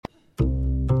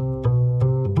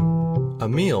A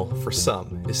meal, for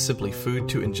some, is simply food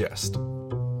to ingest.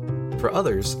 For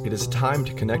others, it is time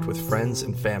to connect with friends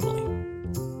and family.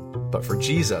 But for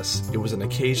Jesus, it was an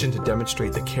occasion to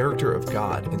demonstrate the character of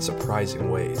God in surprising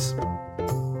ways.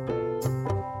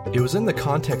 It was in the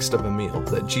context of a meal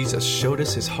that Jesus showed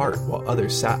us his heart while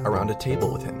others sat around a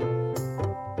table with him.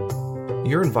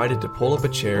 You're invited to pull up a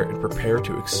chair and prepare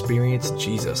to experience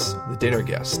Jesus, the dinner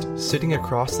guest, sitting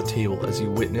across the table as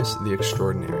you witness the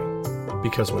extraordinary.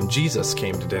 Because when Jesus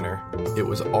came to dinner, it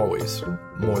was always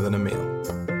more than a meal.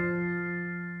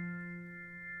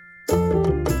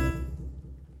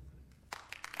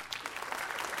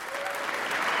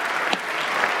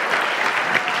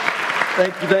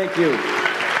 Thank you.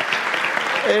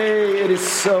 Hey, it is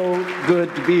so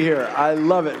good to be here. I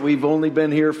love it. We've only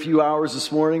been here a few hours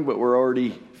this morning, but we're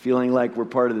already feeling like we're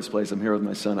part of this place. I'm here with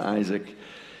my son Isaac,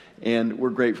 and we're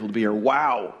grateful to be here.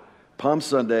 Wow! Palm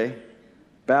Sunday,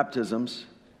 baptisms,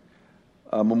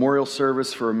 a memorial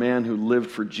service for a man who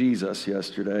lived for Jesus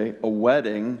yesterday, a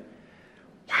wedding.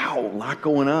 Wow, a lot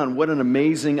going on. What an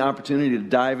amazing opportunity to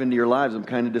dive into your lives. I'm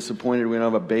kind of disappointed we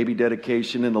don't have a baby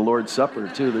dedication and the Lord's Supper,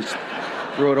 too. There's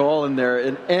throw it all in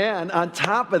there. And on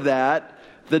top of that,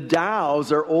 the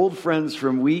Dows are old friends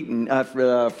from Wheaton,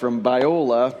 from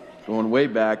Biola, going way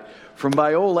back, from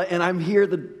Biola. And I'm here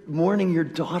the morning your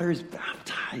daughter is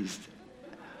baptized.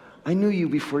 I knew you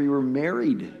before you were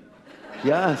married.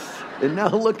 Yes. And now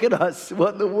look at us.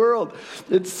 What in the world?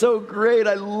 It's so great.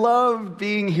 I love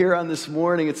being here on this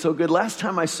morning. It's so good. Last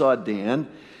time I saw Dan,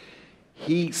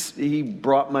 he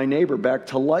brought my neighbor back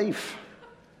to life.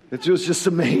 It was just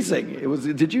amazing.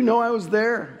 Did you know I was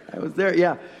there? I was there,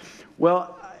 yeah.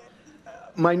 Well,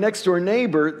 my next door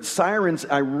neighbor, sirens,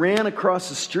 I ran across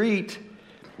the street,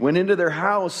 went into their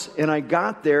house, and I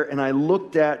got there, and I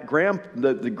looked at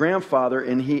the grandfather,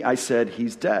 and I said,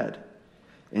 he's dead.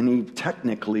 And he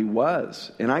technically was.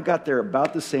 And I got there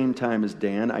about the same time as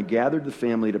Dan. I gathered the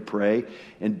family to pray,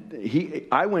 and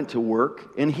I went to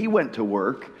work, and he went to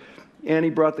work. And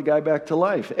he brought the guy back to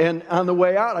life. And on the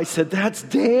way out, I said, that's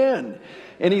Dan.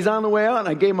 And he's on the way out, and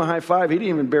I gave him a high five. He didn't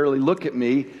even barely look at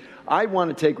me. I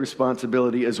want to take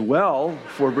responsibility as well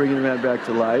for bringing the man back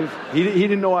to life. He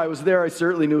didn't know I was there. I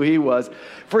certainly knew he was.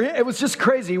 For him, it was just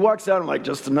crazy. He walks out, I'm like,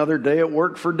 just another day at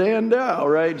work for Dan Dow,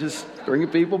 right? Just bringing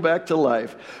people back to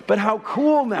life. But how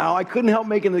cool now. I couldn't help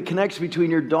making the connection between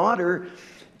your daughter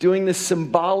doing this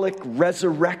symbolic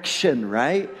resurrection,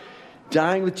 right?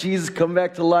 Dying with Jesus, coming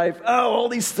back to life. Oh, all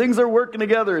these things are working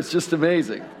together. It's just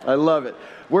amazing. I love it.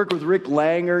 Work with Rick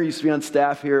Langer. Used to be on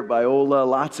staff here at Biola.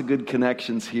 Lots of good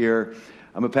connections here.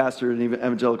 I'm a pastor at an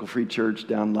Evangelical Free Church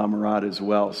down in La Mirada as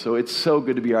well. So it's so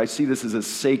good to be here. I see this as a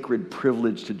sacred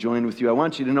privilege to join with you. I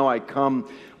want you to know I come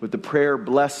with the prayer,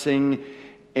 blessing,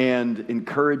 and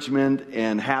encouragement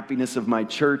and happiness of my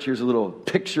church. Here's a little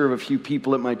picture of a few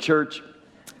people at my church.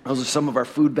 Those are some of our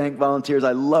food bank volunteers.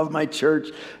 I love my church.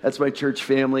 That's my church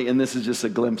family. And this is just a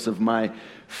glimpse of my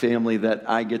family that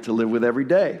I get to live with every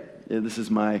day. This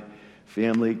is my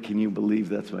family. Can you believe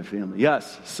that's my family?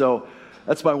 Yes. So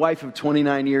that's my wife of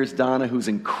 29 years, Donna, who's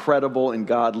incredible and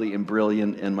godly and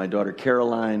brilliant. And my daughter,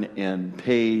 Caroline, and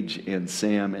Paige, and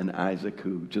Sam, and Isaac,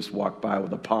 who just walked by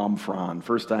with a palm frond.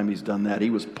 First time he's done that, he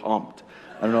was pumped.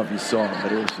 I don't know if you saw him,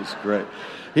 but it was just great.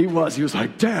 He was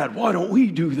like, Dad, why don't we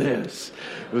do this?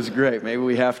 It was great. Maybe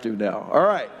we have to now. All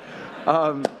right.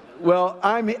 Well,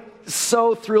 I'm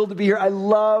so thrilled to be here. I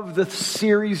love the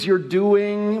series you're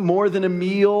doing, More Than a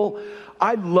Meal.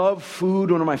 I love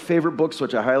food. One of my favorite books,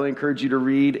 which I highly encourage you to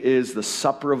read, is The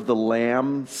Supper of the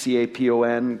Lamb.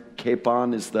 Capon.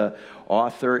 Capon is the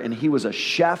author, and he was a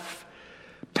chef,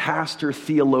 pastor,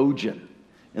 theologian.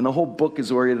 And the whole book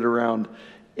is oriented around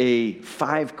a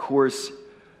 5-course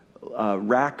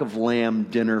rack of lamb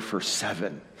dinner for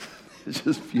 7. It's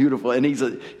just beautiful. And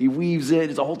he weaves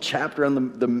it. It's a whole chapter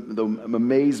on the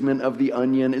amazement of the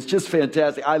onion. It's just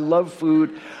fantastic. I love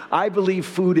food. I believe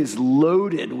food is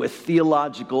loaded with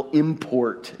theological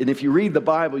import. And if you read the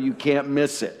Bible, you can't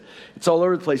miss it. It's all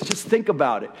over the place. Just think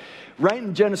about it. Right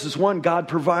in Genesis 1, God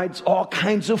provides all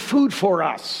kinds of food for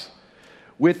us.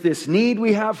 With this need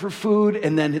we have for food,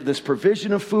 and then this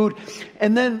provision of food.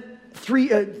 And then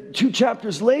 2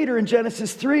 chapters later in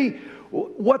Genesis 3,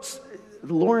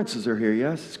 the Lawrences are here,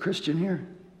 yes? Is Christian here?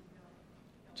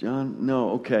 John?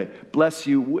 No, okay. Bless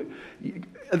you.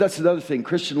 That's another thing.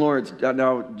 Christian Lawrence,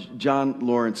 now John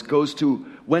Lawrence,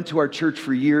 went to our church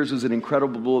for years, was an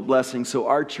incredible blessing. So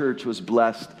our church was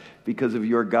blessed because of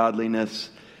your godliness.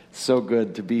 So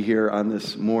good to be here on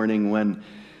this morning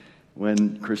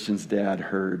when Christian's dad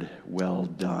heard, well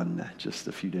done, just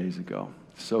a few days ago.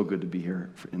 So good to be here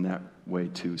in that way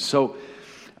too. So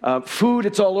Food,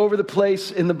 it's all over the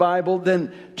place in the Bible.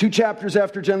 Then 2 chapters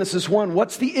after Genesis 1,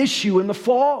 what's the issue in the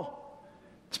fall?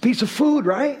 It's a piece of food,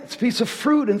 right? It's a piece of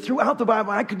fruit. And throughout the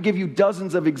Bible, I could give you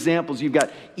dozens of examples. You've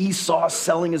got Esau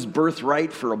selling his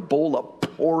birthright for a bowl of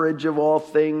porridge of all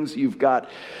things. You've got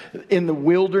in the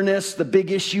wilderness, the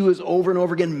big issue is over and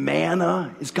over again,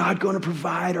 manna. Is God going to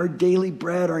provide our daily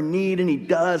bread, our need? And he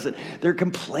does. And they're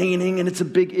complaining, and it's a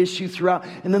big issue throughout.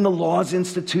 And then the law's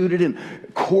instituted, and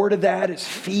core to that is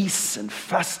feasts and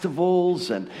festivals,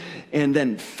 and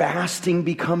then fasting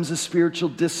becomes a spiritual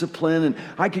discipline. And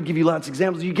I could give you lots of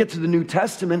examples. You get to the New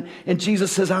Testament, and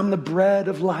Jesus says, I'm the bread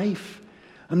of life.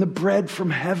 I'm the bread from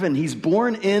heaven. He's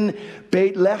born in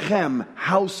Beit Lechem,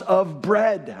 house of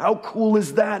bread. How cool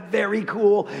is that? Very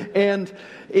cool. And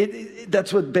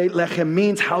that's what Beit Lechem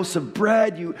means, house of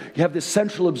bread. You have this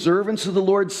central observance of the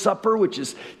Lord's Supper, which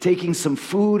is taking some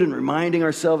food and reminding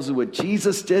ourselves of what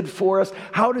Jesus did for us.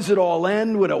 How does it all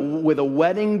end? With a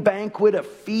wedding banquet, a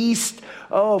feast.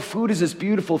 Oh, food is this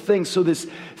beautiful thing. So this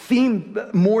theme,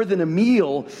 more than a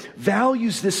meal,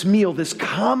 values this meal, this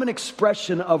common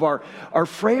expression of our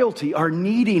frailty, our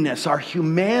neediness, our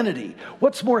humanity.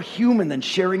 What's more human than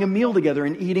sharing a meal together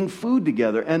and eating food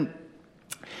together? And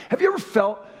have you ever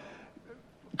felt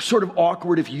sort of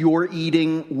awkward if you're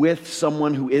eating with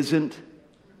someone who isn't?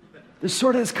 There's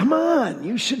sort of this, come on,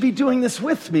 you should be doing this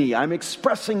with me. I'm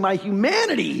expressing my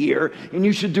humanity here, and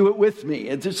you should do it with me.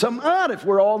 And there's something odd if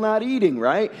we're all not eating,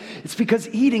 right? It's because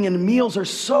eating and meals are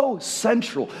so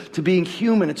central to being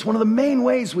human. It's one of the main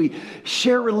ways we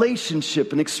share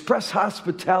relationship and express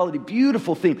hospitality.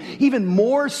 Beautiful theme. Even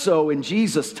more so in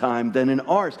Jesus' time than in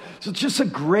ours. So it's just a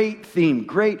great theme,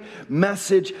 great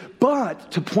message,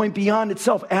 but to point beyond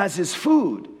itself, as is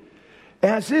food.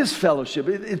 As is fellowship.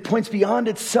 It points beyond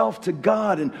itself to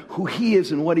God and who he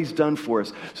is and what he's done for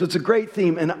us. So it's a great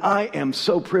theme, and I am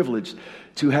so privileged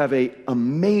to have an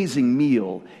amazing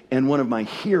meal and one of my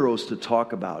heroes to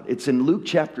talk about. It's in Luke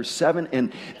chapter 7,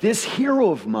 and this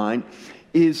hero of mine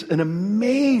is an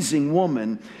amazing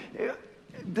woman.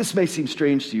 This may seem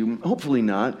strange to you, hopefully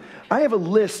not. I have a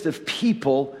list of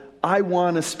people I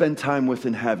want to spend time with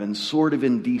in heaven, sort of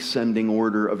in descending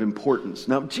order of importance.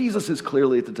 Now, Jesus is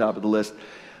clearly at the top of the list.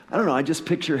 I don't know, I just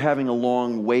picture having a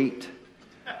long wait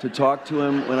to talk to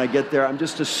him when I get there. I'm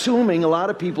just assuming a lot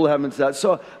of people haven't said,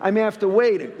 so I may have to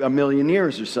wait a million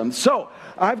years or something. So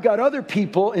I've got other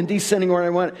people in descending order I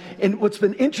want. And what's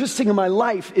been interesting in my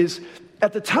life is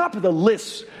at the top of the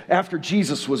list after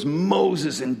Jesus was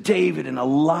Moses and David and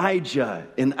Elijah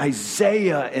and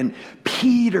Isaiah and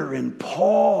Peter and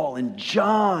Paul and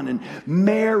John and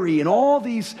Mary and all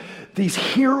these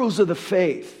heroes of the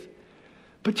faith.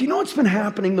 But do you know what's been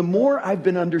happening? The more I've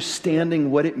been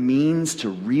understanding what it means to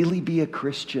really be a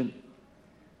Christian,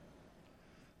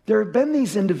 there have been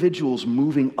these individuals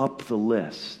moving up the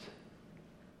list.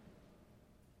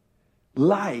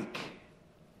 Like,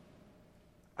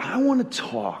 I want to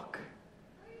talk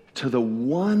to the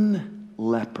one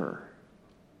leper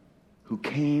who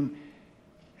came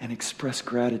and expressed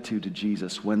gratitude to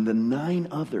Jesus when the 9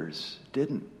 others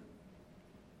didn't.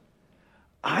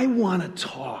 I want to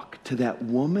talk to that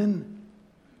woman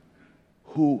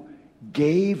who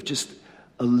gave just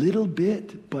a little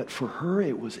bit, but for her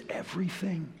it was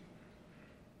everything.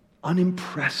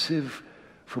 Unimpressive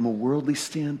from a worldly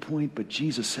standpoint, but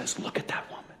Jesus says, look at that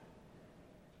woman.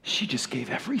 She just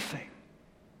gave everything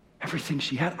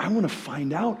she had. I want to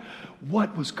find out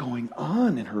what was going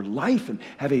on in her life and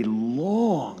have a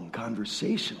long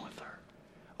conversation with her.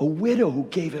 A widow who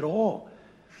gave it all.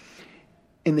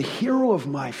 And the hero of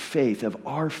my faith, of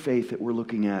our faith that we're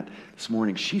looking at this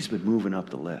morning, she's been moving up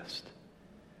the list.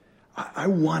 I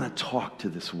want to talk to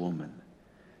this woman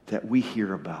that we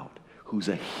hear about, who's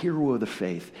a hero of the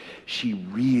faith. She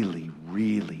really,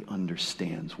 really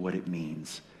understands what it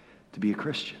means to be a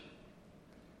Christian,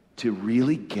 to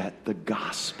really get the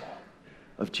gospel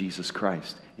of Jesus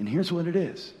Christ. And here's what it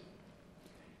is.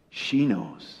 She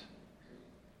knows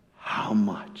how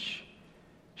much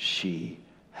she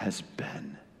has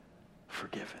been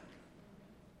forgiven.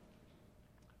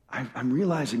 I'm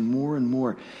realizing more and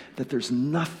more that there's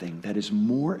nothing that is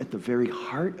more at the very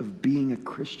heart of being a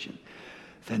Christian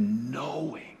than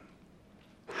knowing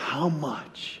how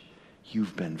much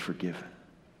you've been forgiven.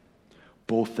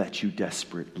 Both that you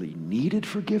desperately needed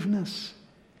forgiveness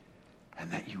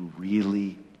and that you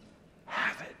really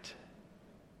have it.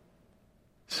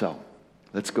 So,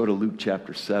 let's go to Luke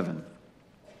chapter 7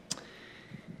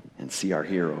 and see our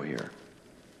hero here.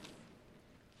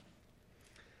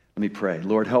 Let me pray.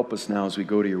 Lord, help us now as we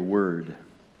go to your word.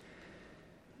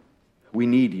 We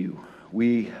need you.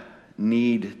 We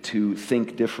need to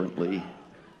think differently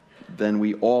than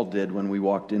we all did when we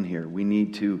walked in here. We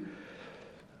need to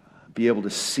be able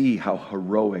to see how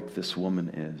heroic this woman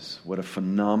is, what a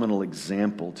phenomenal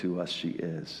example to us she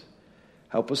is.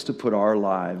 Help us to put our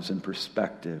lives in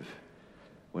perspective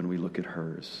when we look at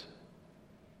hers,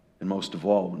 and most of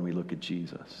all, when we look at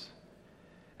Jesus.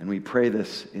 And we pray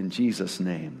this in Jesus'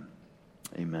 name.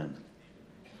 Amen.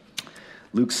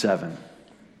 Luke 7.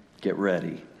 Get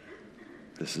ready.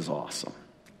 This is awesome.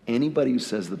 Anybody who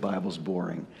says the Bible's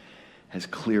boring has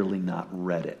clearly not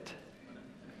read it.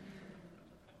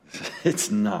 It's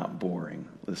not boring.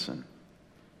 Listen.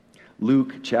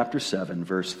 Luke chapter 7,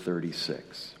 verse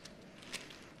 36.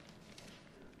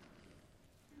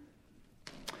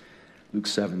 Luke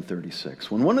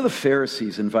 7:36. When one of the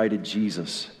Pharisees invited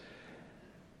Jesus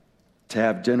to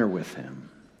have dinner with him,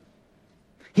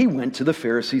 he went to the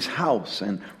Pharisee's house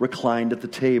and reclined at the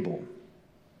table.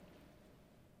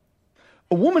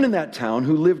 A woman in that town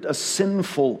who lived a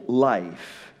sinful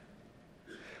life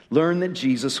learned that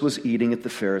Jesus was eating at the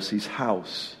Pharisee's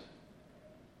house.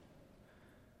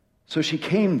 So she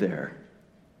came there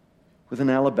with an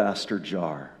alabaster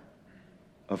jar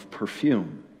of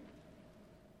perfume.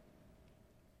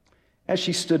 As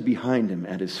she stood behind him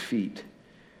at his feet,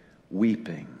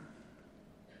 weeping,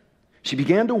 she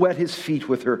began to wet his feet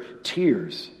with her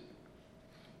tears.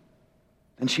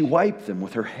 And she wiped them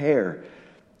with her hair,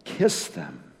 kissed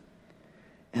them,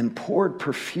 and poured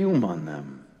perfume on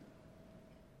them.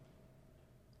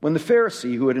 When the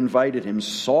Pharisee who had invited him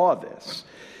saw this,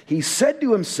 he said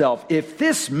to himself, if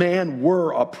this man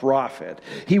were a prophet,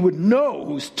 he would know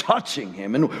who's touching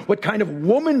him and what kind of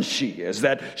woman she is,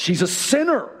 that she's a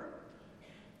sinner.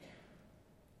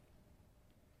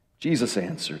 Jesus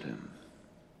answered him,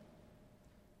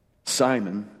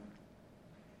 Simon,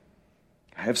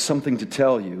 I have something to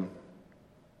tell you.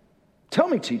 Tell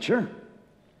me, teacher,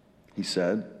 he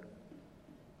said.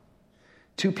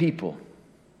 2 people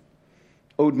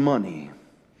owed money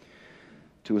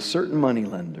to a certain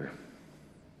moneylender.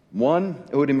 One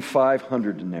owed him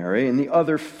 500 denarii and the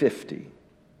other 50.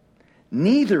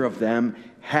 Neither of them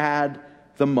had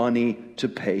the money to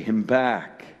pay him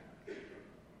back.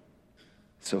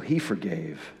 So he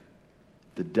forgave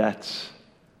the debts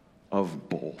of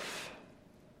both.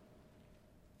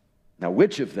 Now,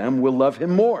 which of them will love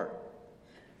him more?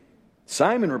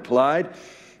 Simon replied,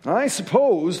 I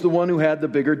suppose the one who had the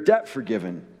bigger debt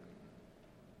forgiven.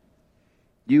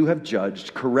 You have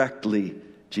judged correctly,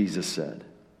 Jesus said.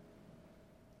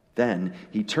 Then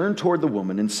he turned toward the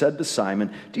woman and said to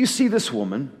Simon, do you see this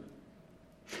woman?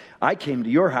 I came to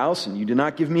your house, and you did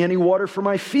not give me any water for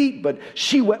my feet, but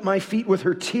she wet my feet with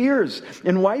her tears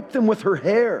and wiped them with her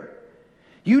hair.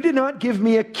 You did not give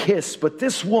me a kiss, but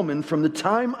this woman, from the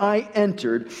time I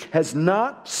entered, has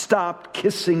not stopped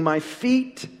kissing my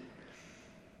feet.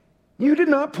 You did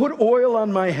not put oil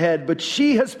on my head, but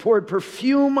she has poured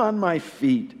perfume on my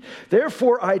feet.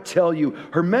 Therefore, I tell you,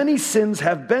 her many sins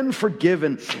have been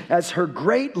forgiven, as her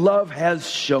great love has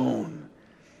shown.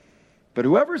 But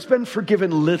whoever's been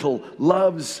forgiven little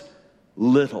loves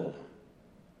little.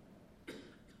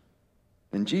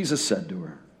 And Jesus said to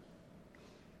her,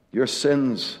 your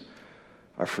sins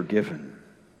are forgiven.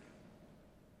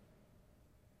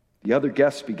 The other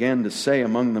guests began to say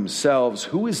among themselves,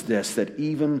 who is this that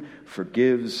even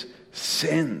forgives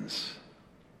sins?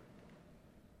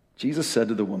 Jesus said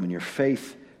to the woman, your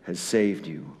faith has saved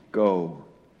you. Go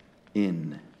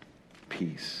in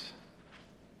peace.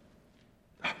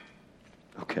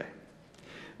 Okay,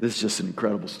 this is just an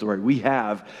incredible story. We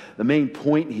have the main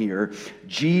point here,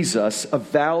 Jesus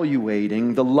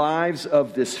evaluating the lives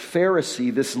of this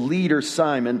Pharisee, this leader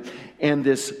Simon, and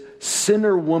this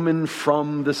sinner woman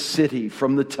from the city,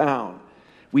 from the town.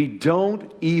 We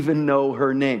don't even know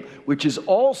her name, which is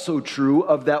also true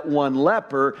of that one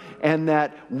leper and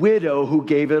that widow who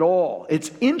gave it all. It's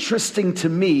interesting to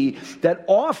me that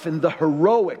often the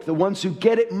heroic, the ones who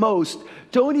get it most,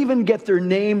 don't even get their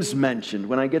names mentioned.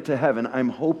 When I get to heaven, I'm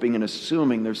hoping and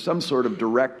assuming there's some sort of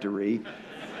directory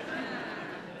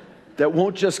that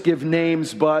won't just give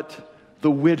names, but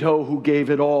the widow who gave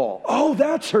it all. Oh,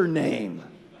 that's her name.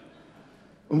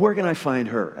 Where can I find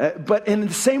her? And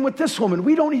the same with this woman.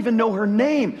 We don't even know her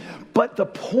name. But the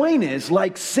point is,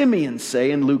 like Simeon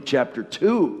say in Luke chapter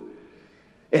 2,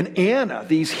 and Anna,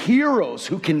 these heroes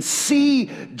who can see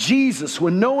Jesus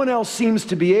when no one else seems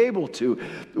to be able to.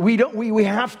 We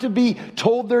have to be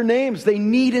told their names. They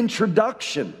need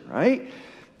introduction, right?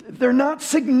 They're not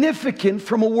significant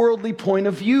from a worldly point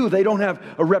of view. They don't have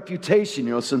a reputation.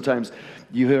 You know, sometimes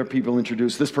you hear people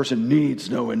introduce, this person needs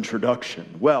no introduction.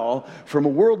 Well, from a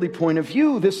worldly point of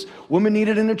view, this woman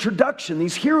needed an introduction.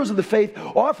 These heroes of the faith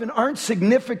often aren't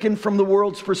significant from the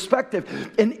world's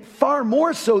perspective. And far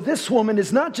more so, this woman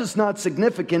is not just not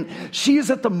significant, she is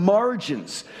at the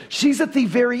margins. She's at the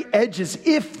very edges,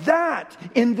 if that,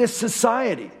 in this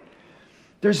society.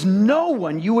 There's no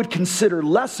one you would consider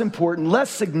less important, less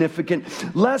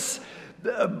significant, less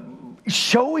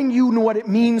showing you what it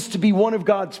means to be one of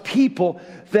God's people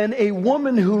than a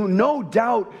woman who no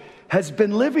doubt has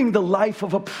been living the life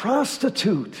of a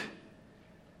prostitute.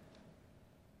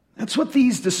 That's what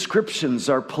these descriptions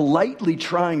are politely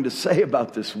trying to say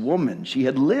about this woman. She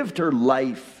had lived her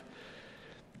life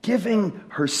giving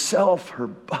herself, her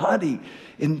body,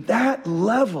 in that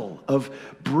level of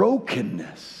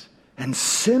brokenness and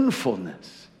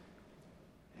sinfulness,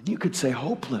 and you could say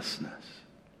hopelessness.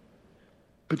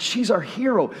 But she's our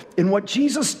hero. And what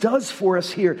Jesus does for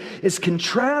us here is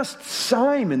contrast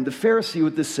Simon, the Pharisee,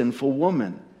 with this sinful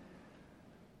woman.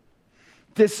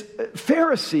 This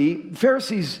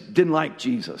Pharisees didn't like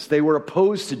Jesus. They were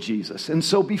opposed to Jesus. And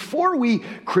so before we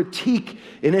critique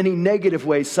in any negative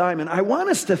way Simon, I want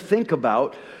us to think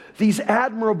about these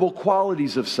admirable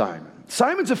qualities of Simon.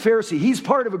 Simon's a Pharisee. He's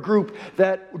part of a group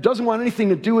that doesn't want anything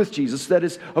to do with Jesus, that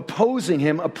is opposing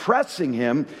him, oppressing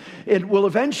him. It will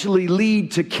eventually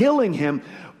lead to killing him.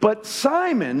 But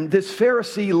Simon, this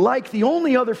Pharisee, like the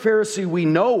only other Pharisee we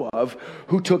know of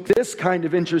who took this kind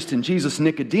of interest in Jesus,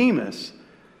 Nicodemus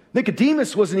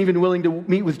wasn't even willing to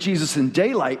meet with Jesus in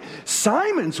daylight.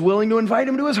 Simon's willing to invite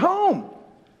him to his home.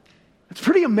 It's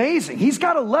pretty amazing. He's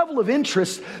got a level of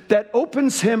interest that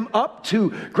opens him up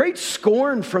to great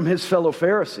scorn from his fellow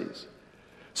Pharisees.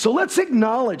 So let's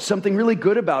acknowledge something really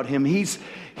good about him. He's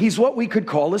what we could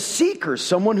call a seeker,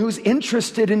 someone who's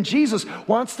interested in Jesus,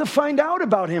 wants to find out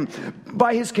about him.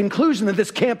 By his conclusion that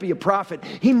this can't be a prophet,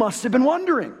 he must have been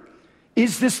wondering,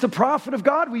 is this the prophet of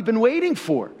God we've been waiting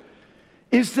for?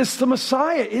 Is this the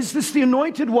Messiah? Is this the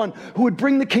anointed one who would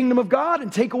bring the kingdom of God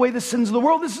and take away the sins of the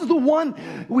world? This is the one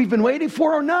we've been waiting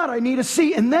for or not? I need to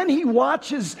see. And then he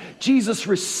watches Jesus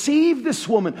receive this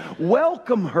woman,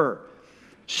 welcome her,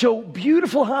 show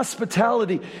beautiful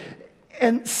hospitality.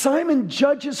 And Simon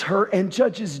judges her and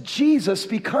judges Jesus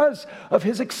because of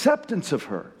his acceptance of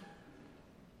her.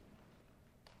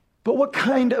 But what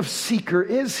kind of seeker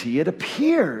is he? It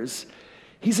appears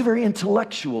he's a very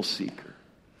intellectual seeker.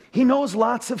 He knows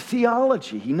lots of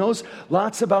theology. He knows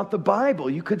lots about the Bible.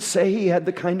 You could say he had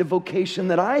the kind of vocation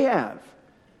that I have.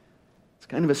 It's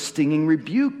kind of a stinging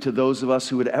rebuke to those of us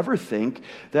who would ever think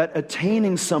that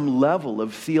attaining some level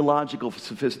of theological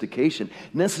sophistication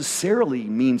necessarily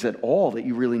means at all that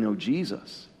you really know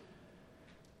Jesus.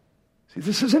 See,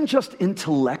 this isn't just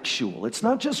intellectual. It's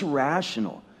not just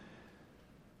rational.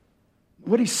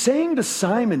 What he's saying to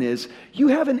Simon is, you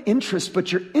have an interest,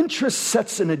 but your interest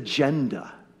sets an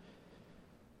agenda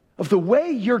of the way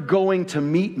you're going to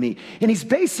meet me. And he's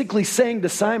basically saying to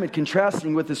Simon,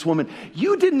 contrasting with this woman,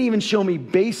 you didn't even show me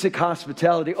basic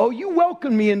hospitality. Oh, you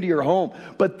welcomed me into your home.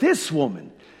 But this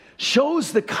woman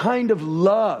shows the kind of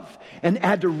love and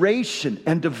adoration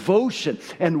and devotion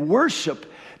and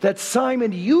worship that,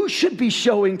 Simon, you should be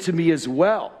showing to me as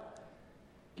well.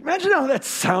 Imagine how that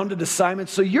sounded to Simon.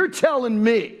 So you're telling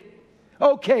me,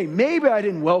 okay, maybe I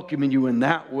didn't welcome you in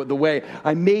the way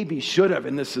I maybe should have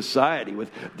in this society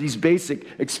with these basic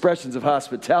expressions of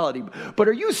hospitality. But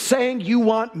are you saying you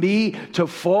want me to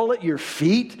fall at your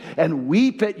feet and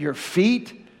weep at your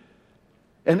feet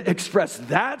and express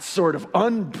that sort of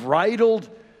unbridled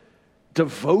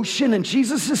devotion? And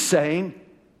Jesus is saying,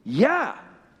 yeah,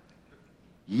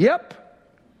 yep.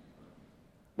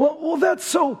 Well, that's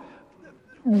so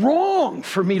wrong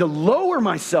for me to lower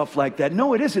myself like that.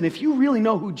 No, it isn't. If you really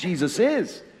know who Jesus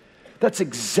is, that's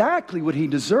exactly what he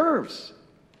deserves.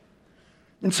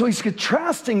 And so he's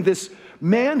contrasting this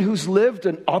man who's lived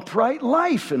an upright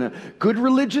life and a good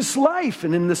religious life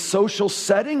and in the social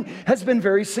setting has been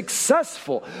very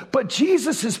successful. But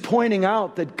Jesus is pointing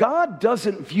out that God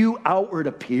doesn't view outward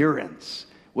appearance.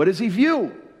 What does he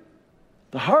view?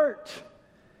 The heart.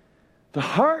 The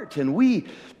heart. And we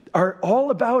are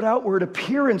all about outward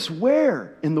appearance.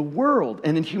 Where in the world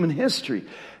and in human history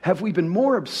have we been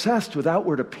more obsessed with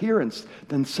outward appearance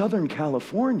than Southern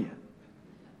California?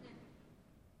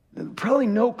 Probably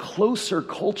no closer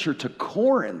culture to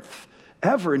Corinth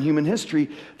ever in human history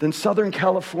than Southern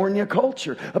California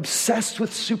culture, obsessed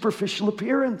with superficial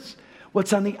appearance.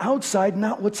 What's on the outside,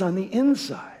 not what's on the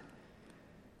inside.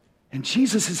 And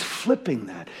Jesus is flipping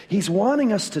that. He's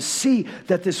wanting us to see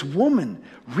that this woman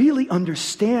really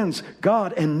understands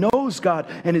God and knows God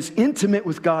and is intimate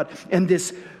with God. And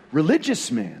this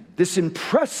religious man, this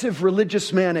impressive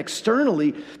religious man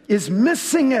externally, is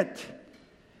missing it.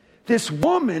 This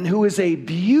woman who is a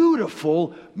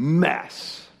beautiful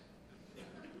mess.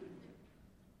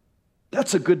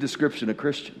 That's a good description of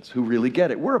Christians who really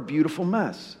get it. We're a beautiful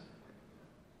mess.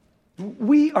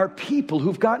 We are people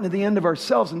who've gotten to the end of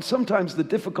ourselves, and sometimes the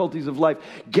difficulties of life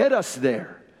get us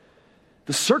there.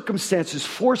 The circumstances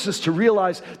force us to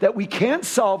realize that we can't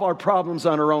solve our problems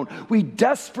on our own. We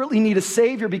desperately need a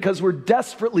Savior because we're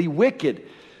desperately wicked.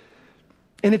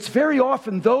 And it's very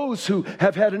often those who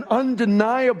have had an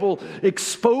undeniable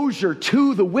exposure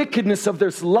to the wickedness of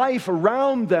this life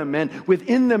around them and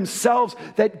within themselves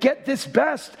that get this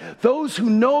best. Those who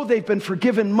know they've been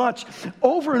forgiven much.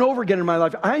 Over and over again in my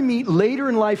life, I meet later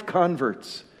in life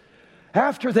converts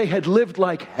after they had lived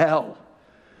like hell,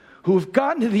 who have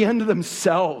gotten to the end of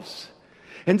themselves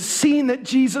and seen that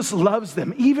Jesus loves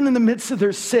them, even in the midst of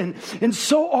their sin. And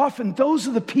so often, those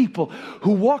are the people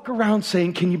who walk around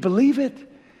saying, "Can you believe it?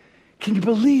 Can you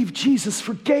believe Jesus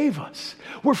forgave us?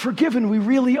 We're forgiven, we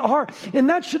really are."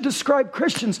 And that should describe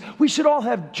Christians. We should all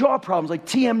have jaw problems like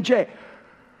TMJ,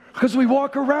 because we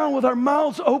walk around with our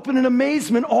mouths open in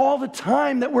amazement all the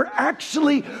time that we're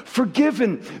actually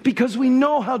forgiven, because we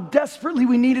know how desperately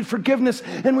we needed forgiveness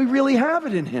and we really have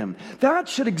it in Him. That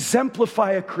should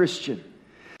exemplify a Christian.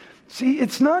 See,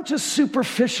 it's not just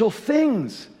superficial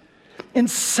things. In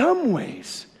some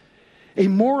ways, a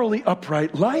morally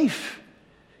upright life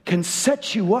can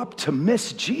set you up to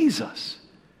miss Jesus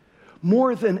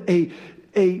more than a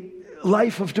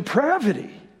life of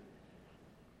depravity.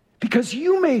 Because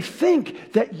you may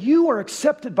think that you are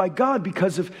accepted by God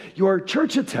because of your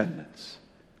church attendance,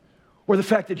 or the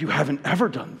fact that you haven't ever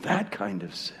done that kind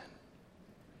of sin.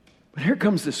 But here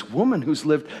comes this woman who's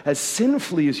lived as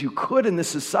sinfully as you could in this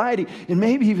society, and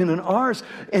maybe even in ours,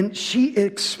 and she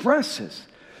expresses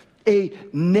a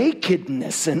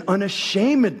nakedness and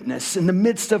unashamedness in the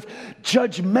midst of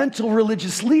judgmental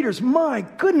religious leaders. My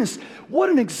goodness,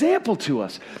 what an example to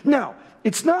us. Now,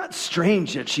 it's not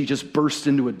strange that she just burst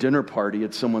into a dinner party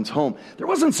at someone's home. There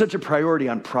wasn't such a priority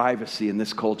on privacy in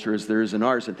this culture as there is in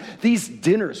ours. And these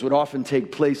dinners would often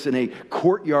take place in a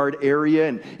courtyard area.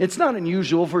 And it's not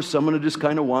unusual for someone to just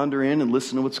kind of wander in and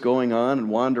listen to what's going on and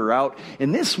wander out.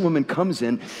 And this woman comes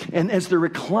in, and as they're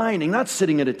reclining, not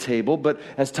sitting at a table, but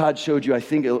as Todd showed you, I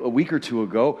think a week or two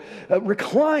ago,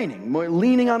 reclining,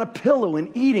 leaning on a pillow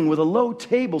and eating with a low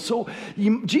table. So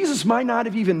Jesus might not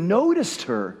have even noticed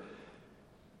her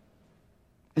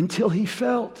until he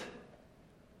felt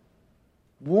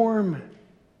warm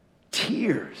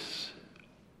tears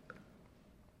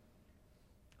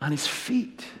on his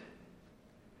feet.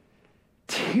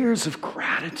 Tears of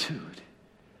gratitude.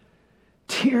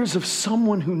 Tears of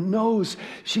someone who knows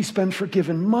she's been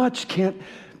forgiven much, can't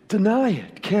deny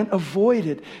it, can't avoid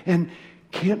it, and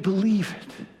can't believe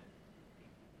it.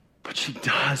 But she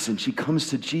does, and she comes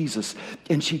to Jesus,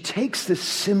 and she takes this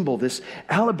symbol, this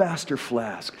alabaster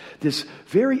flask, this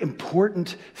very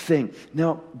important thing.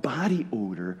 Now, body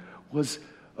odor was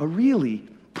a really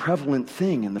prevalent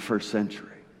thing in the first century.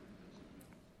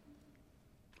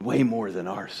 Way more than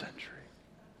our century.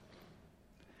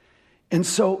 And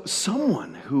so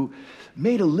someone who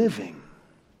made a living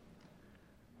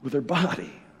with her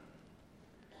body,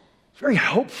 it's very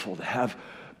helpful to have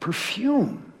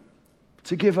perfume,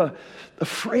 to give a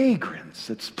fragrance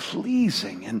that's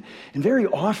pleasing. And very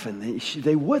often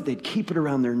they'd keep it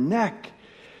around their neck,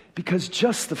 because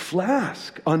just the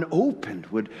flask, unopened,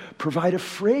 would provide a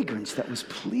fragrance that was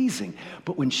pleasing.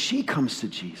 But when she comes to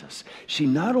Jesus, she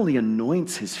not only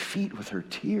anoints his feet with her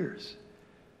tears,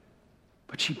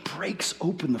 but she breaks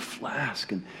open the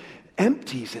flask and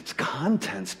empties its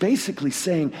contents, basically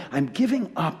saying, I'm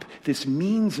giving up this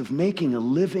means of making a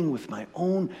living with my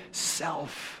own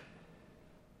self.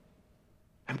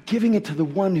 I'm giving it to the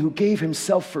one who gave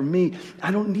himself for me.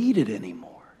 I don't need it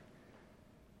anymore.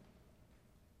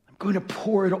 I'm going to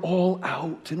pour it all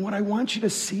out. And what I want you to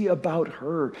see about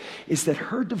her is that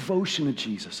her devotion to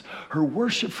Jesus, her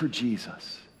worship for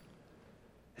Jesus,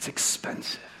 is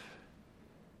expensive.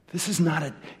 This is not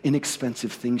an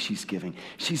inexpensive thing she's giving.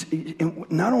 She's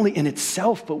not only in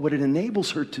itself, but what it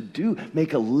enables her to do,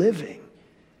 make a living.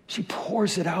 She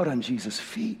pours it out on Jesus'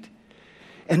 feet.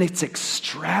 And it's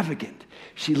extravagant.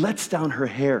 She lets down her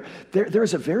hair.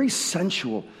 There's a very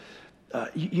sensual,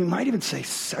 you might even say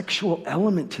sexual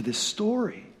element to this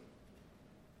story.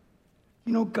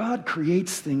 You know, God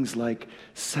creates things like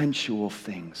sensual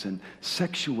things and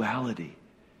sexuality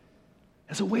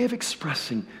as a way of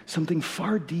expressing something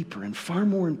far deeper and far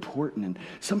more important and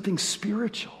something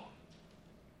spiritual.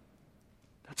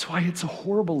 That's why it's a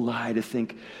horrible lie to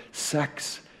think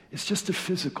sex is just a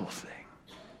physical thing.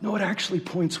 No, it actually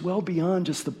points well beyond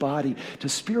just the body to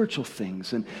spiritual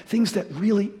things and things that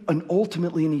really and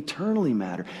ultimately and eternally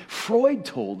matter. Freud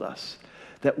told us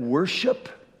that worship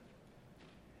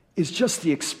is just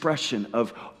the expression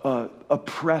of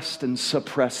oppressed and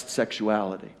suppressed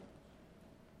sexuality.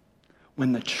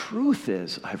 When the truth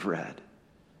is, I've read,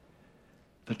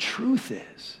 the truth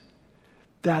is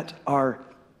that our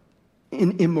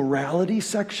immorality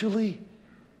sexually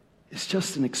is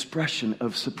just an expression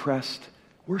of suppressed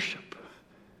worship.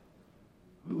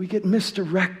 We get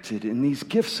misdirected in these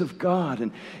gifts of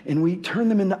God and we turn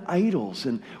them into idols,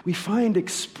 and we find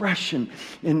expression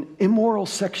in immoral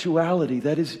sexuality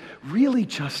that is really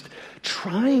just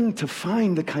trying to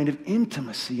find the kind of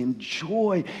intimacy and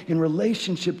joy in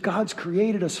relationship God's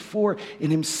created us for in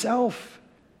Himself.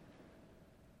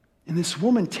 And this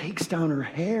woman takes down her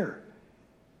hair.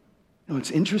 You know,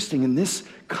 it's interesting in this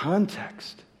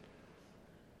context,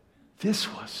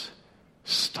 this was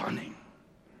stunning.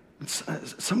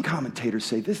 Some commentators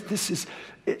say this is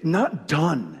not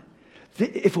done.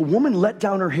 If a woman let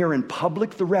down her hair in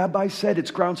public, the rabbi said,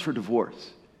 it's grounds for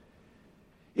divorce.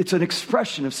 It's an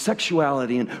expression of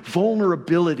sexuality and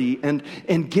vulnerability and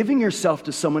giving yourself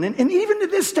to someone. And even to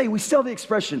this day, we still have the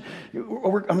expression, I'm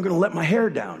going to let my hair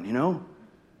down, you know?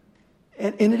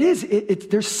 And it is,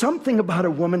 there's something about a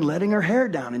woman letting her hair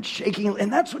down and shaking,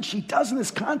 and that's what she does in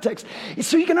this context.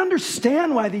 So you can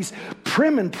understand why these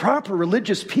prim and proper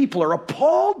religious people are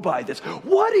appalled by this.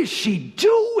 What is she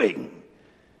doing?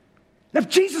 Now, if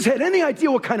Jesus had any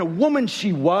idea what kind of woman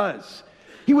she was,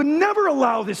 He would never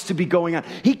allow this to be going on.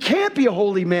 He can't be a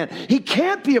holy man. He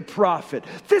can't be a prophet.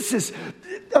 This is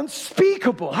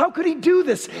unspeakable. How could He do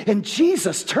this? And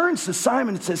Jesus turns to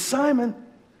Simon and says, Simon,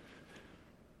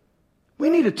 we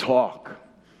need to talk.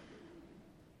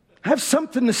 I have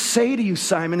something to say to you,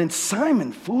 Simon. And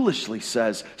Simon foolishly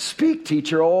says, speak,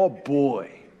 teacher. Oh,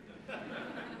 boy.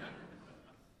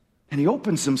 And he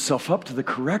opens himself up to the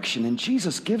correction, and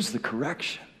Jesus gives the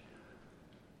correction.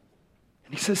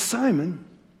 And He says, Simon,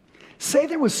 say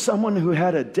there was someone who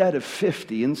had a debt of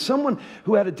 50 and someone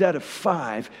who had a debt of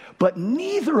 5, but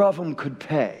neither of them could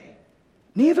pay.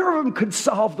 Neither of them could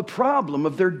solve the problem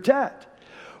of their debt.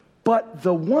 But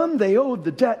the one they owed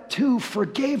the debt to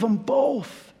forgave them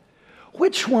both.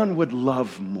 Which one would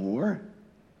love more?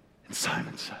 And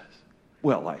Simon says,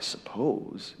 well, I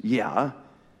suppose, yeah,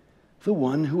 the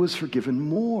one who was forgiven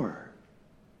more.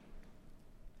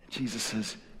 And Jesus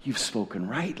says, you've spoken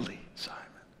rightly, Simon.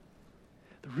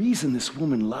 The reason this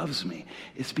woman loves me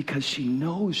is because she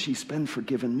knows she's been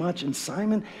forgiven much. And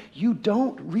Simon, you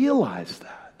don't realize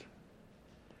that.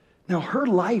 Now, her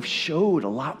life showed a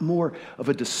lot more of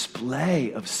a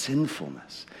display of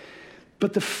sinfulness.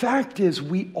 But the fact is,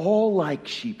 we all like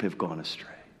sheep have gone astray.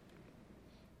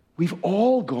 We've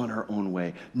all gone our own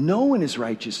way. No one is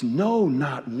righteous, no,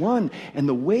 not one. And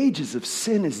the wages of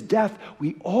sin is death.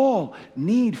 We all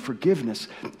need forgiveness.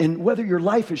 And whether your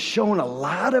life has shown a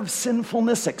lot of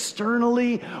sinfulness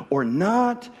externally or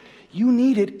not, you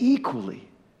need it equally.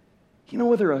 You know,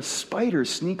 whether a spider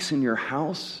sneaks in your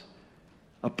house,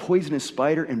 a poisonous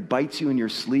spider, and bites you in your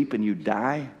sleep and you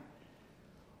die,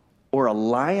 or a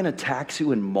lion attacks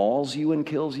you and mauls you and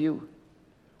kills you,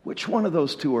 which one of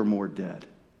those two are more dead?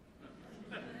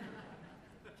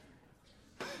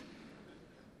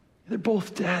 They're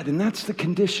both dead, and that's the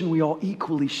condition we all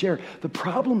equally share. The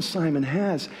problem Simon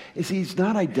has is he's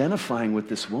not identifying with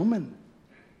this woman.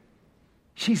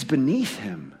 She's beneath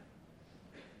him.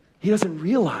 He doesn't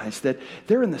realize that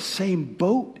they're in the same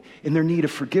boat in their need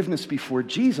of forgiveness before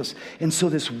Jesus. And so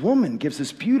this woman gives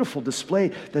this beautiful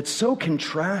display that's so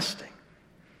contrasting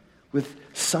with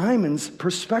Simon's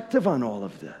perspective on all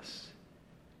of this.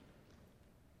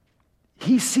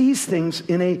 He sees things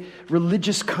in a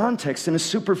religious context, in a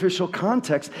superficial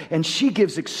context, and she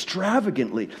gives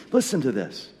extravagantly. Listen to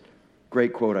this.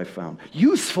 Great quote I found.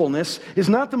 Usefulness is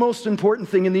not the most important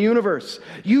thing in the universe.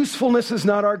 Usefulness is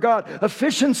not our God.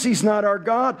 Efficiency is not our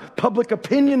God. Public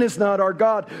opinion is not our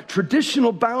God.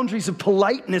 Traditional boundaries of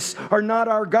politeness are not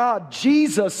our God.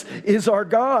 Jesus is our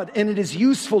God, and it is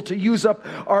useful to use up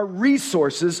our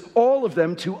resources, all of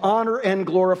them, to honor and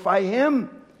glorify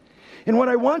Him. And what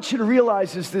I want you to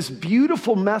realize is this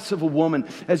beautiful mess of a woman,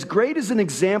 as great as an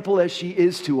example as she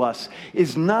is to us,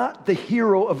 is not the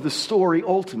hero of the story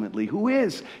ultimately. Who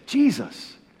is?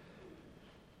 Jesus.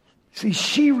 See,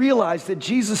 she realized that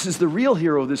Jesus is the real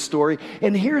hero of this story.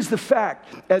 And here's the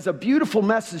fact. As a beautiful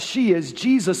mess as she is,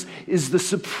 Jesus is the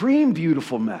supreme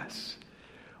beautiful mess.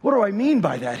 What do I mean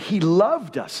by that? He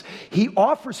loved us. He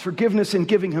offers forgiveness in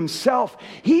giving himself.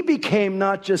 He became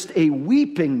not just a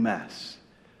weeping mess,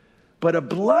 but a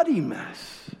bloody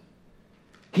mess.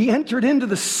 He entered into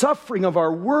the suffering of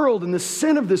our world and the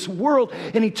sin of this world,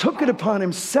 and he took it upon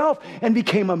himself and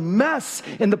became a mess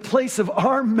in the place of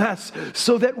our mess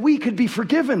so that we could be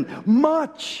forgiven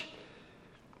much.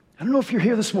 I don't know if you're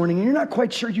here this morning and you're not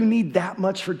quite sure you need that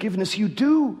much forgiveness. You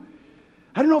do.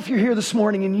 I don't know if you're here this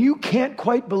morning and you can't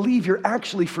quite believe you're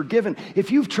actually forgiven.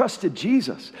 If you've trusted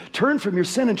Jesus, turned from your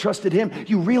sin and trusted him,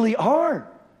 you really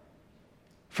are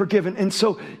forgiven. And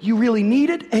so you really need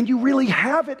it and you really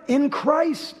have it in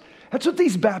Christ. That's what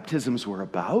these baptisms were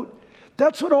about.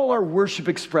 That's what all our worship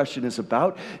expression is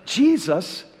about.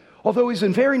 Jesus, although he's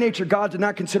in very nature God, did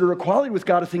not consider equality with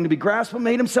God a thing to be grasped, but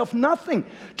made himself nothing,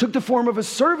 took the form of a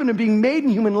servant, and being made in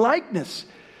human likeness,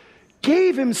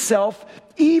 gave himself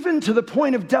even to the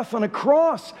point of death on a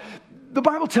cross. The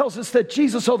Bible tells us that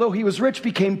Jesus, although he was rich,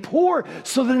 became poor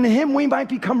so that in him we might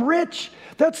become rich.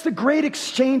 That's the great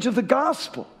exchange of the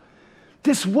gospel.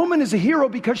 This woman is a hero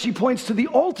because she points to the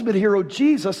ultimate hero,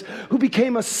 Jesus, who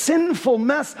became a sinful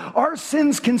mess, our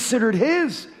sins considered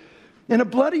his, in a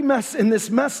bloody mess in this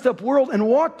messed up world, and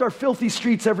walked our filthy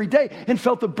streets every day and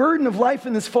felt the burden of life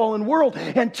in this fallen world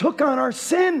and took on our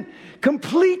sin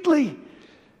completely.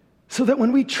 So that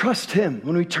when we trust him,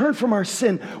 when we turn from our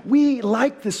sin, we,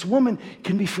 like this woman,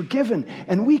 can be forgiven.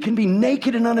 And we can be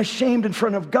naked and unashamed in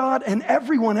front of God and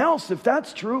everyone else, if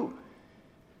that's true.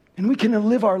 And we can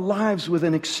live our lives with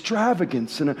an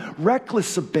extravagance and a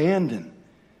reckless abandon,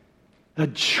 a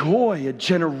joy, a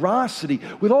generosity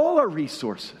with all our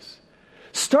resources.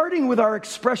 Starting with our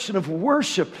expression of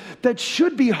worship that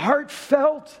should be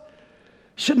heartfelt,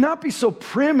 should not be so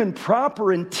prim and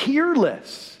proper and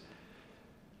tearless.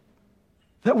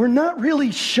 That we're not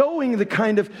really showing the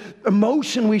kind of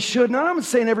emotion we should. Now, I'm not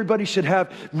saying everybody should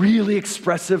have really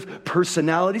expressive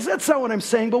personalities. That's not what I'm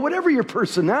saying. But whatever your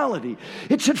personality,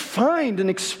 it should find an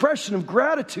expression of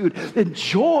gratitude and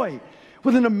joy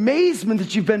with an amazement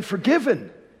that you've been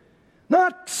forgiven.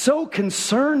 Not so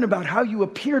concerned about how you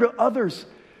appear to others,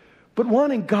 but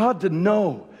wanting God to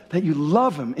know that you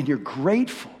love him and you're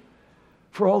grateful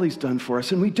for all he's done for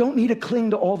us. And we don't need to cling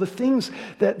to all the things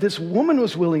that this woman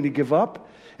was willing to give up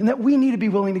and that we need to be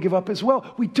willing to give up as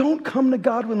well. We don't come to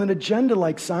God with an agenda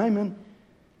like Simon.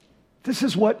 This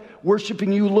is what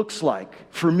worshiping you looks like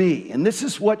for me. And this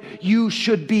is what you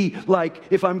should be like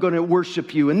if I'm going to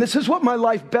worship you. And this is what my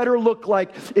life better look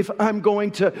like if I'm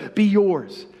going to be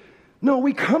yours. No,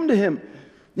 we come to him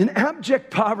in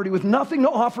abject poverty with nothing to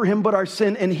offer him but our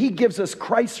sin. And he gives us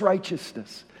Christ's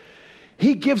righteousness.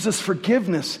 He gives us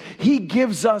forgiveness. He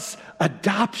gives us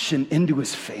adoption into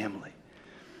his family.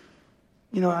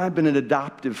 You know, I've been an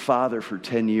adoptive father for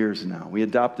 10 years now. We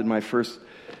adopted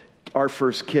our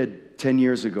first kid 10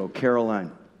 years ago,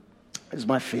 Caroline. This is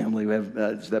my family. We have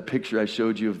that picture I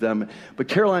showed you of them. But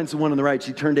Caroline's the one on the right.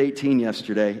 She turned 18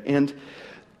 yesterday.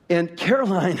 And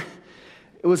Caroline,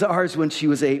 it was ours when she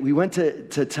was 8. We went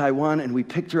to Taiwan and we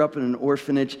picked her up in an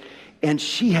orphanage. And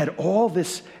she had all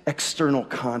this external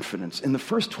confidence. In the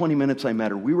first 20 minutes I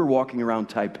met her, we were walking around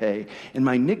Taipei, and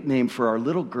my nickname for our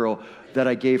little girl that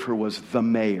I gave her was the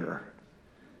mayor.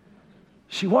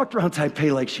 She walked around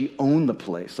Taipei like she owned the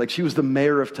place, like she was the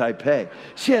mayor of Taipei.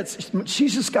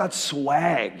 She's just got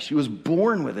swag. She was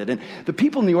born with it. And the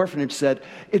people in the orphanage said,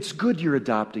 it's good you're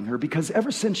adopting her, because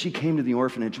ever since she came to the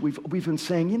orphanage, we've been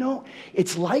saying, you know,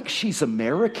 it's like she's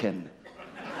American.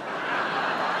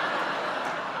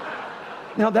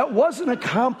 Now, that wasn't a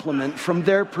compliment from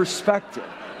their perspective,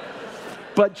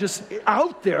 but just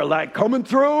out there, like, coming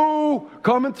through,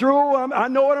 I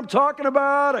know what I'm talking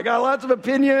about, I got lots of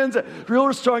opinions,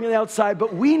 real strong on the outside,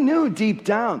 but we knew deep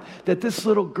down that this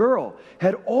little girl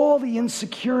had all the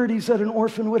insecurities that an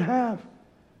orphan would have.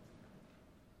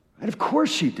 And of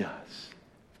course she does.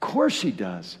 Of course she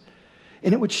does.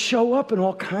 And it would show up in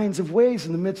all kinds of ways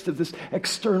in the midst of this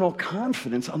external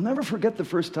confidence. I'll never forget the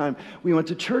first time we went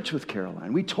to church with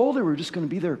Caroline. We told her we were just going to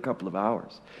be there a couple of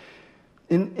hours.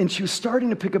 And she was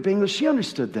starting to pick up English. She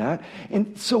understood that.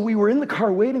 And so we were in the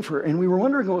car waiting for her, and we were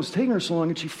wondering what was taking her so long.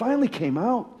 And she finally came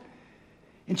out.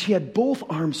 And she had both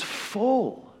arms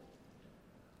full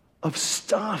of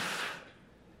stuff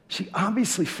she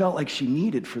obviously felt like she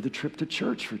needed for the trip to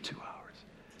church for 2 hours.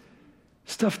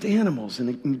 Stuffed animals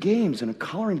and games and a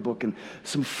coloring book and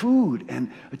some food and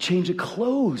a change of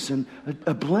clothes and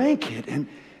a blanket. And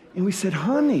we said,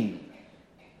 honey,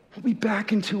 we'll be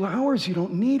back in 2 hours. You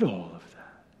don't need all of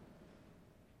that.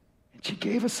 And she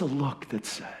gave us a look that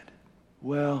said,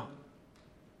 well,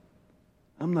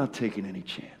 I'm not taking any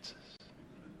chances.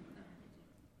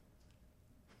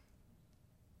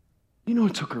 You know,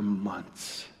 it took her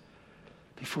months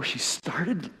before she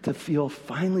started to feel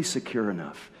finally secure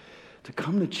enough to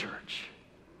come to church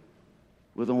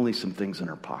with only some things in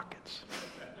her pockets.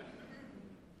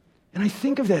 And I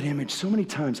think of that image so many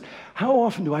times. How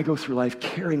often do I go through life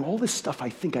carrying all this stuff I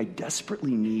think I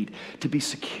desperately need to be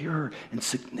secure and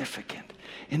significant?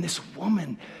 And this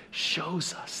woman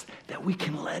shows us that we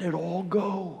can let it all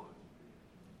go.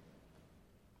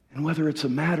 And whether it's a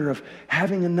matter of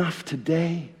having enough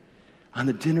today on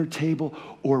the dinner table,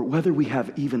 or whether we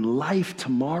have even life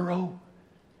tomorrow,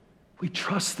 we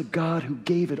trust the God who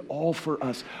gave it all for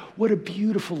us. What a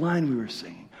beautiful line we were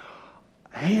singing.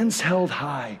 Hands held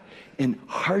high and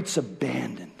hearts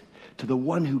abandoned to the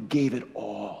one who gave it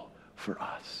all for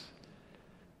us.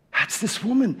 That's this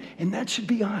woman, and that should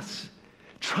be us,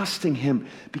 trusting him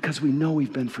because we know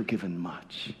we've been forgiven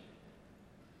much.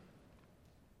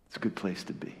 It's a good place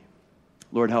to be.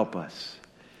 Lord, help us.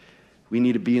 We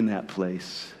need to be in that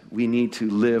place. We need to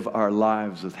live our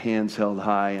lives with hands held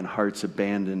high and hearts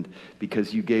abandoned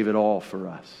because you gave it all for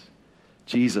us.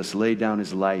 Jesus laid down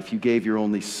his life. You gave your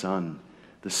only son.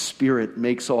 The Spirit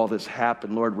makes all this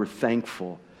happen. Lord, we're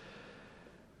thankful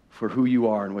for who you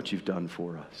are and what you've done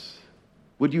for us.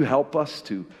 Would you help us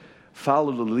to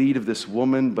follow the lead of this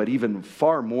woman, but even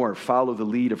far more, follow the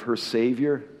lead of her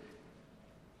Savior,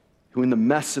 who in the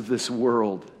mess of this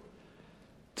world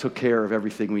took care of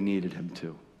everything we needed him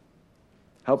to.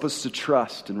 Help us to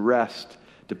trust and rest,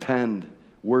 depend,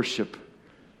 worship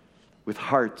with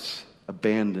hearts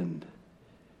abandoned,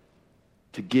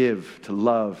 to give, to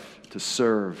love, to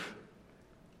serve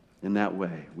in that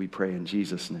way. We pray in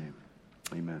Jesus' name.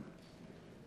 Amen.